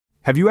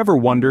Have you ever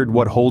wondered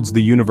what holds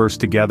the universe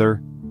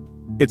together?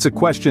 It's a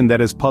question that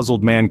has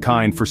puzzled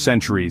mankind for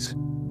centuries.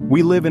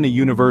 We live in a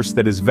universe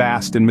that is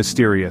vast and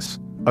mysterious,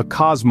 a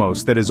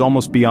cosmos that is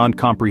almost beyond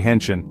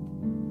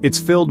comprehension. It's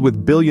filled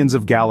with billions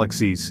of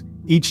galaxies,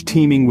 each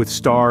teeming with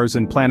stars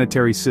and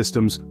planetary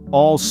systems,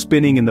 all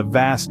spinning in the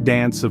vast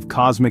dance of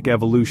cosmic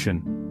evolution.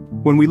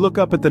 When we look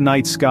up at the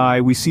night sky,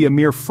 we see a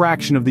mere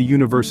fraction of the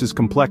universe's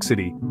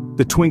complexity.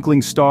 The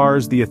twinkling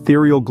stars, the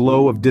ethereal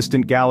glow of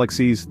distant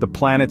galaxies, the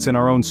planets in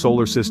our own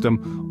solar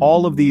system,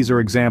 all of these are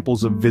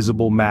examples of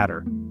visible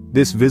matter.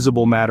 This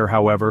visible matter,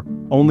 however,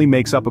 only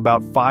makes up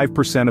about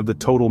 5% of the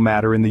total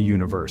matter in the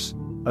universe.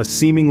 A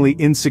seemingly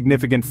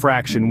insignificant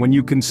fraction when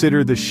you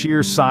consider the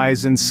sheer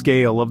size and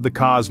scale of the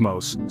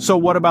cosmos. So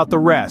what about the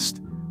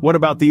rest? What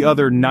about the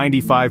other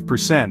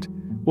 95%?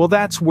 Well,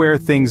 that's where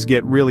things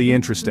get really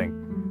interesting.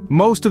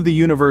 Most of the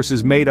universe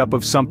is made up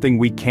of something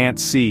we can't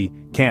see,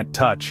 can't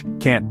touch,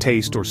 can't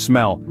taste or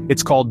smell.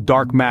 It's called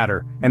dark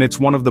matter, and it's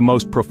one of the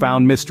most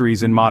profound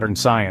mysteries in modern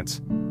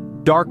science.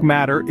 Dark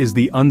matter is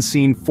the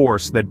unseen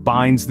force that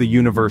binds the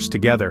universe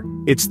together.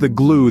 It's the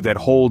glue that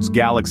holds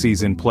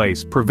galaxies in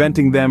place,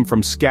 preventing them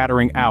from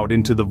scattering out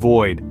into the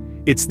void.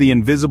 It's the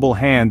invisible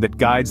hand that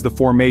guides the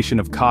formation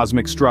of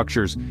cosmic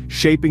structures,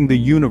 shaping the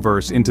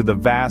universe into the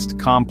vast,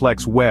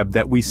 complex web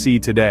that we see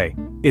today.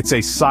 It's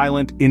a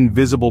silent,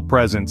 invisible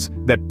presence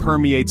that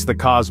permeates the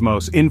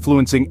cosmos,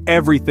 influencing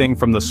everything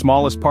from the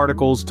smallest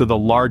particles to the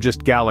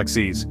largest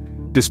galaxies.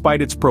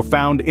 Despite its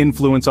profound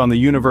influence on the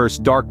universe,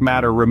 dark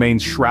matter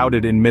remains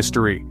shrouded in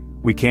mystery.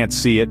 We can't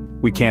see it,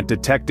 we can't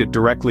detect it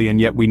directly, and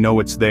yet we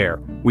know it's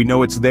there. We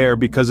know it's there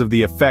because of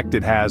the effect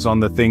it has on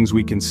the things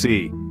we can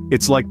see.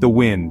 It's like the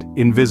wind,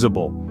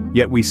 invisible,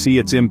 yet we see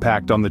its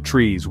impact on the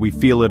trees, we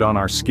feel it on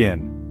our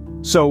skin.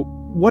 So,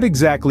 what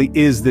exactly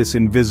is this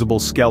invisible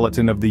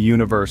skeleton of the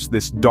universe,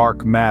 this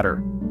dark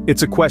matter?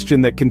 It's a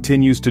question that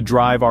continues to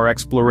drive our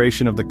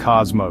exploration of the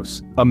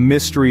cosmos, a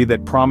mystery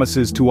that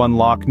promises to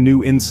unlock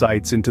new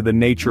insights into the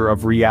nature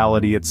of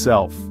reality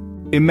itself.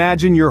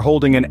 Imagine you're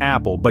holding an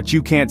apple, but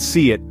you can't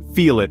see it,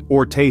 feel it,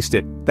 or taste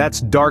it.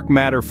 That's dark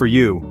matter for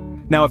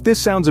you. Now, if this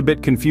sounds a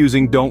bit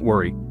confusing, don't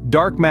worry.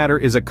 Dark matter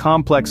is a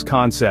complex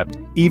concept,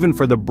 even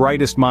for the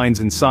brightest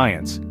minds in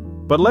science.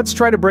 But let's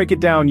try to break it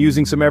down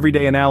using some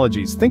everyday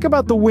analogies. Think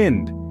about the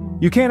wind.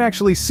 You can't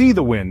actually see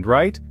the wind,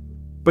 right?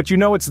 But you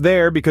know it's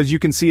there because you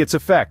can see its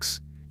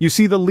effects. You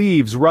see the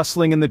leaves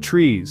rustling in the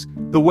trees,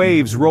 the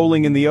waves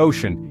rolling in the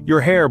ocean, your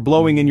hair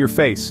blowing in your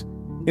face.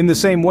 In the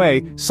same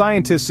way,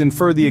 scientists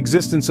infer the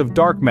existence of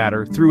dark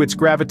matter through its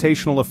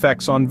gravitational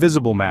effects on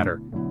visible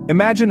matter.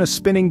 Imagine a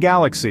spinning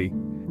galaxy.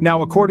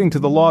 Now, according to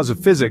the laws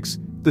of physics,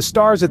 the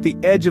stars at the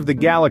edge of the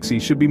galaxy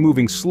should be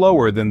moving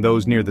slower than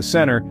those near the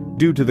center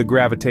due to the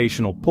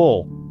gravitational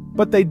pull.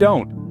 But they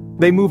don't.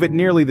 They move at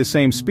nearly the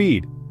same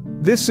speed.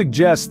 This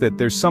suggests that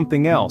there's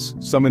something else,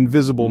 some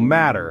invisible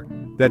matter,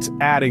 that's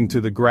adding to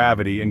the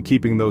gravity and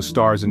keeping those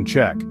stars in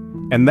check.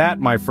 And that,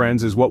 my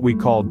friends, is what we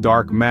call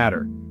dark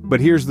matter. But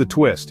here's the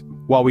twist.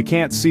 While we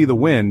can't see the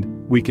wind,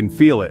 we can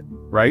feel it,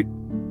 right?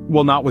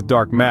 Well, not with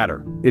dark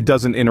matter. It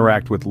doesn't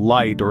interact with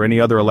light or any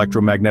other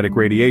electromagnetic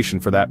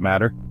radiation for that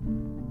matter.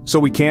 So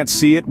we can't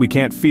see it, we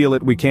can't feel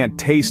it, we can't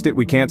taste it,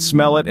 we can't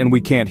smell it, and we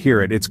can't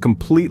hear it. It's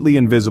completely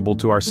invisible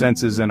to our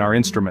senses and our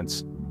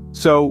instruments.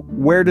 So,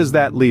 where does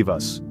that leave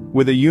us?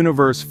 With a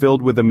universe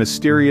filled with a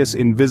mysterious,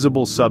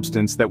 invisible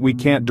substance that we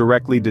can't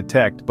directly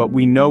detect, but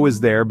we know is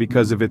there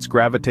because of its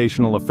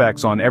gravitational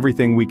effects on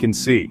everything we can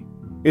see.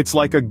 It's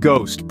like a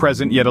ghost,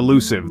 present yet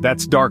elusive.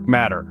 That's dark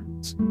matter.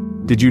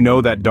 Did you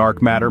know that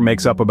dark matter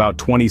makes up about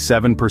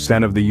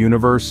 27% of the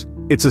universe?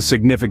 It's a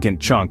significant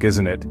chunk,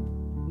 isn't it?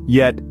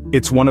 Yet,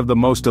 it's one of the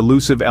most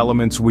elusive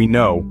elements we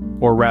know,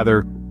 or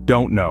rather,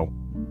 don't know.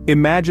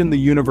 Imagine the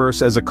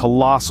universe as a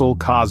colossal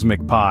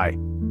cosmic pie.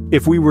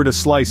 If we were to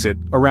slice it,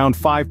 around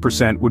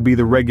 5% would be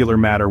the regular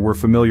matter we're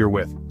familiar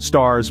with,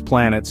 stars,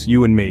 planets,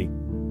 you and me.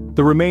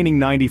 The remaining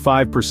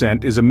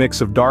 95% is a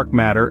mix of dark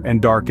matter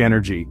and dark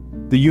energy,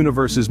 the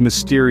universe's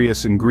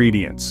mysterious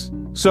ingredients.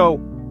 So,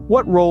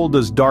 what role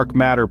does dark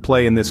matter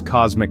play in this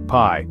cosmic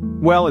pie?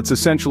 Well, it's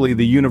essentially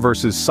the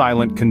universe's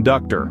silent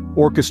conductor,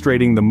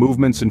 orchestrating the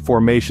movements and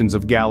formations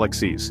of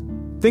galaxies.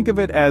 Think of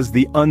it as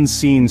the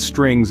unseen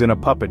strings in a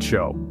puppet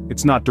show.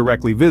 It's not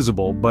directly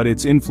visible, but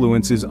its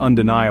influence is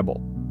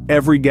undeniable.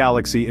 Every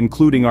galaxy,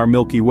 including our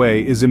Milky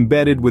Way, is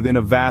embedded within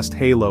a vast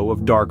halo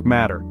of dark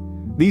matter.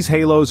 These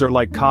halos are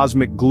like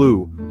cosmic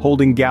glue,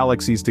 holding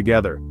galaxies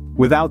together.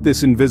 Without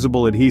this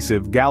invisible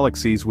adhesive,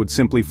 galaxies would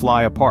simply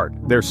fly apart,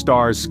 their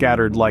stars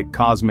scattered like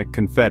cosmic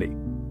confetti.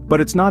 But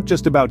it's not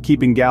just about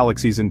keeping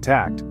galaxies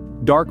intact.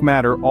 Dark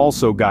matter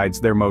also guides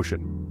their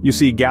motion. You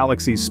see,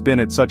 galaxies spin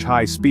at such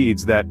high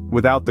speeds that,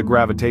 without the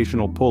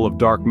gravitational pull of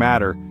dark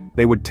matter,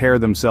 they would tear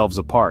themselves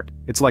apart.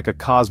 It's like a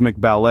cosmic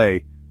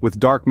ballet, with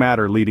dark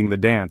matter leading the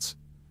dance.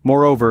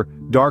 Moreover,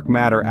 dark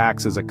matter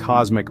acts as a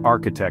cosmic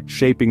architect,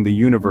 shaping the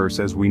universe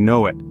as we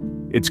know it.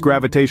 Its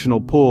gravitational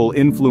pull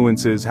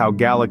influences how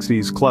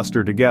galaxies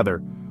cluster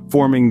together,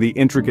 forming the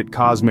intricate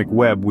cosmic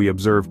web we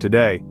observe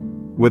today.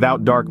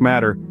 Without dark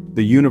matter,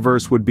 the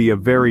universe would be a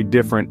very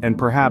different and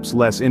perhaps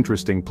less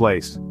interesting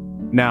place.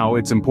 Now,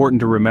 it's important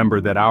to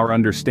remember that our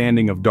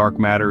understanding of dark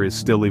matter is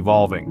still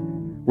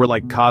evolving. We're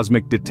like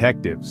cosmic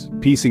detectives,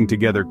 piecing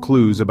together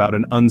clues about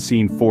an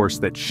unseen force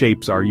that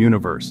shapes our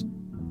universe.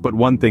 But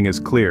one thing is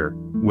clear,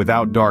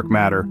 without dark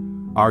matter,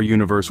 our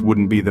universe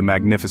wouldn't be the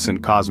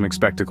magnificent cosmic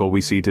spectacle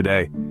we see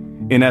today.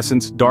 In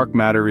essence, dark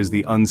matter is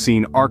the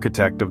unseen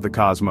architect of the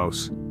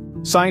cosmos.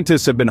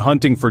 Scientists have been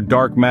hunting for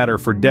dark matter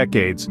for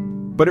decades,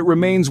 but it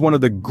remains one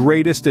of the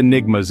greatest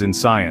enigmas in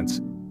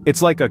science.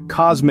 It's like a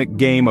cosmic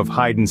game of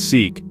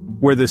hide-and-seek,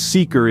 where the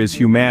seeker is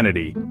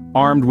humanity,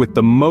 armed with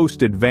the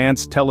most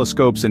advanced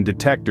telescopes and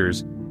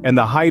detectors, and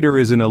the hider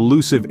is an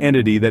elusive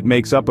entity that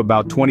makes up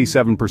about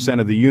 27%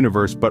 of the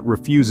universe but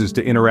refuses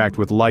to interact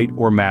with light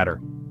or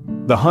matter.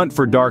 The hunt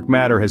for dark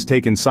matter has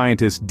taken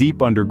scientists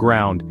deep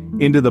underground,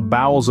 into the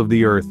bowels of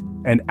the Earth,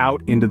 and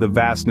out into the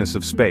vastness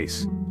of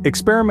space.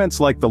 Experiments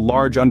like the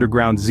Large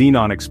Underground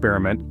Xenon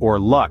Experiment, or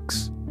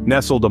LUX,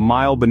 nestled a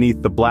mile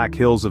beneath the Black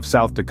Hills of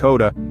South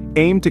Dakota,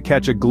 aim to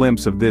catch a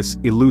glimpse of this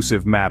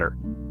elusive matter.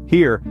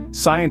 Here,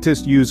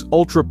 scientists use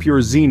ultra-pure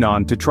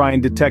xenon to try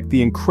and detect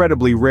the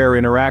incredibly rare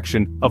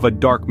interaction of a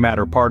dark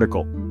matter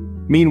particle.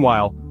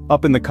 Meanwhile,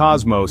 up in the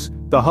cosmos,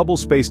 the Hubble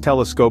Space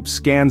Telescope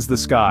scans the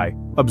sky,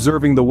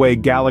 observing the way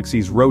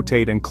galaxies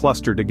rotate and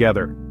cluster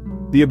together.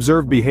 The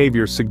observed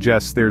behavior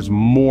suggests there's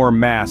more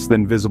mass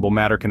than visible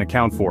matter can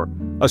account for,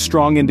 a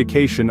strong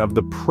indication of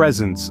the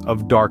presence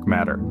of dark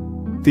matter.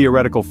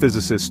 Theoretical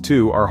physicists,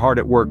 too, are hard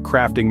at work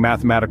crafting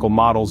mathematical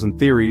models and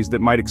theories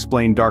that might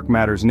explain dark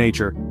matter's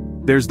nature.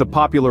 There's the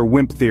popular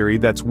WIMP theory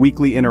that's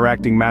weakly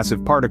interacting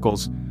massive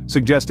particles,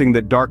 suggesting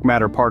that dark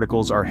matter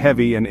particles are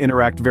heavy and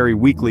interact very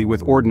weakly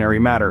with ordinary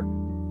matter.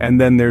 And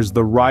then there's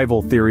the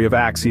rival theory of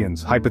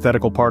axions,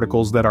 hypothetical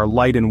particles that are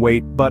light in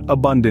weight but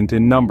abundant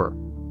in number.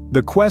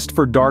 The quest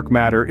for dark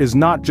matter is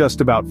not just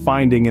about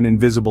finding an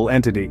invisible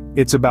entity,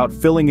 it's about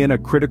filling in a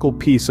critical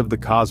piece of the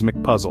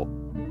cosmic puzzle.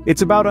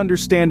 It's about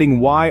understanding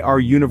why our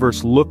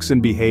universe looks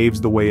and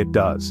behaves the way it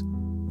does.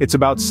 It's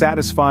about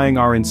satisfying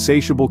our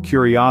insatiable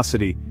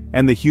curiosity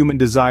and the human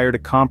desire to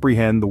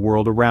comprehend the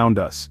world around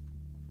us.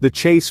 The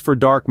chase for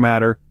dark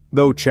matter,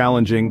 though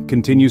challenging,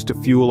 continues to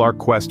fuel our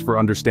quest for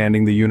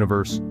understanding the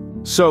universe.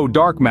 So,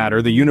 dark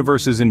matter, the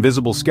universe's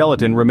invisible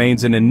skeleton,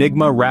 remains an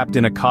enigma wrapped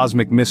in a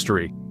cosmic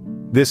mystery.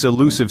 This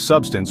elusive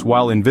substance,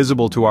 while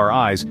invisible to our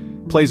eyes,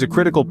 plays a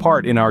critical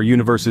part in our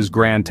universe's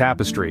grand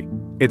tapestry.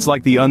 It's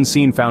like the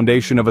unseen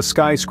foundation of a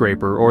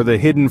skyscraper or the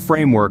hidden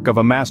framework of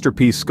a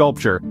masterpiece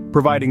sculpture,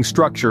 providing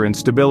structure and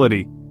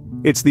stability.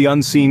 It's the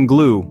unseen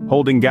glue,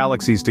 holding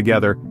galaxies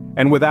together,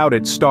 and without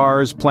it,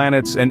 stars,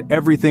 planets, and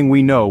everything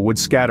we know would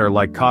scatter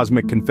like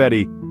cosmic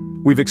confetti.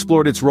 We've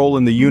explored its role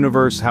in the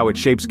universe, how it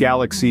shapes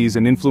galaxies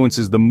and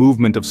influences the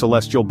movement of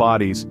celestial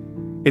bodies.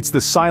 It's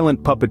the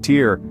silent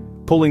puppeteer,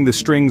 pulling the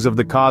strings of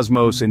the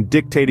cosmos and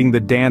dictating the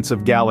dance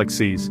of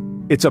galaxies.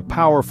 It's a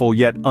powerful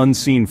yet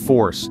unseen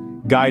force,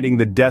 guiding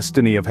the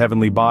destiny of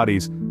heavenly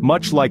bodies,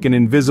 much like an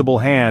invisible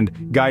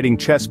hand guiding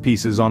chess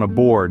pieces on a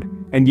board.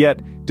 And yet,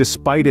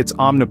 despite its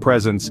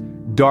omnipresence,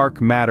 dark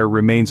matter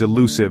remains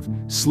elusive,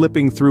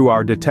 slipping through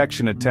our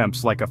detection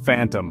attempts like a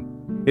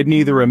phantom. It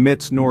neither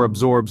emits nor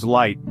absorbs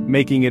light,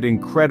 making it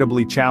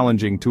incredibly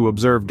challenging to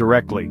observe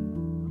directly.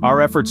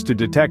 Our efforts to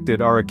detect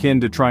it are akin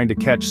to trying to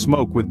catch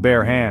smoke with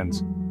bare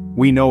hands.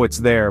 We know it's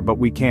there, but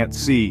we can't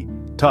see,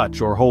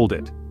 touch, or hold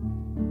it.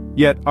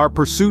 Yet, our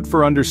pursuit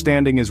for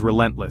understanding is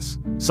relentless.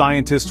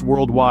 Scientists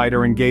worldwide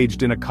are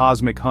engaged in a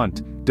cosmic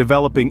hunt,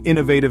 developing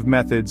innovative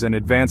methods and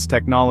advanced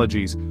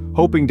technologies,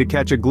 hoping to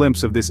catch a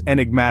glimpse of this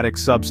enigmatic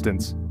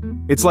substance.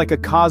 It's like a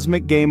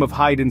cosmic game of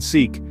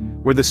hide-and-seek,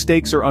 where the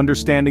stakes are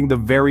understanding the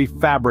very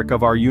fabric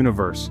of our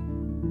universe.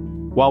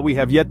 While we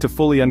have yet to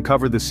fully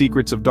uncover the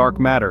secrets of dark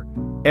matter,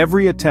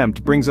 every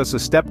attempt brings us a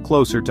step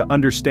closer to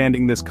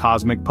understanding this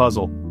cosmic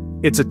puzzle.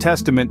 It's a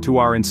testament to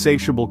our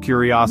insatiable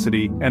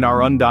curiosity and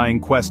our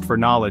undying quest for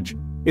knowledge.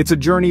 It's a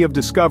journey of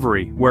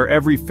discovery, where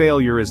every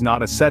failure is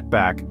not a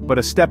setback, but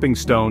a stepping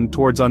stone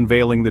towards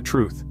unveiling the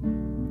truth.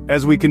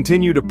 As we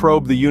continue to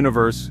probe the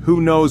universe,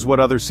 who knows what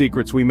other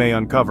secrets we may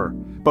uncover.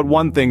 But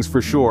one thing's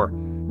for sure,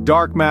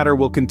 dark matter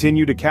will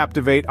continue to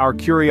captivate our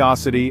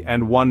curiosity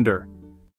and wonder.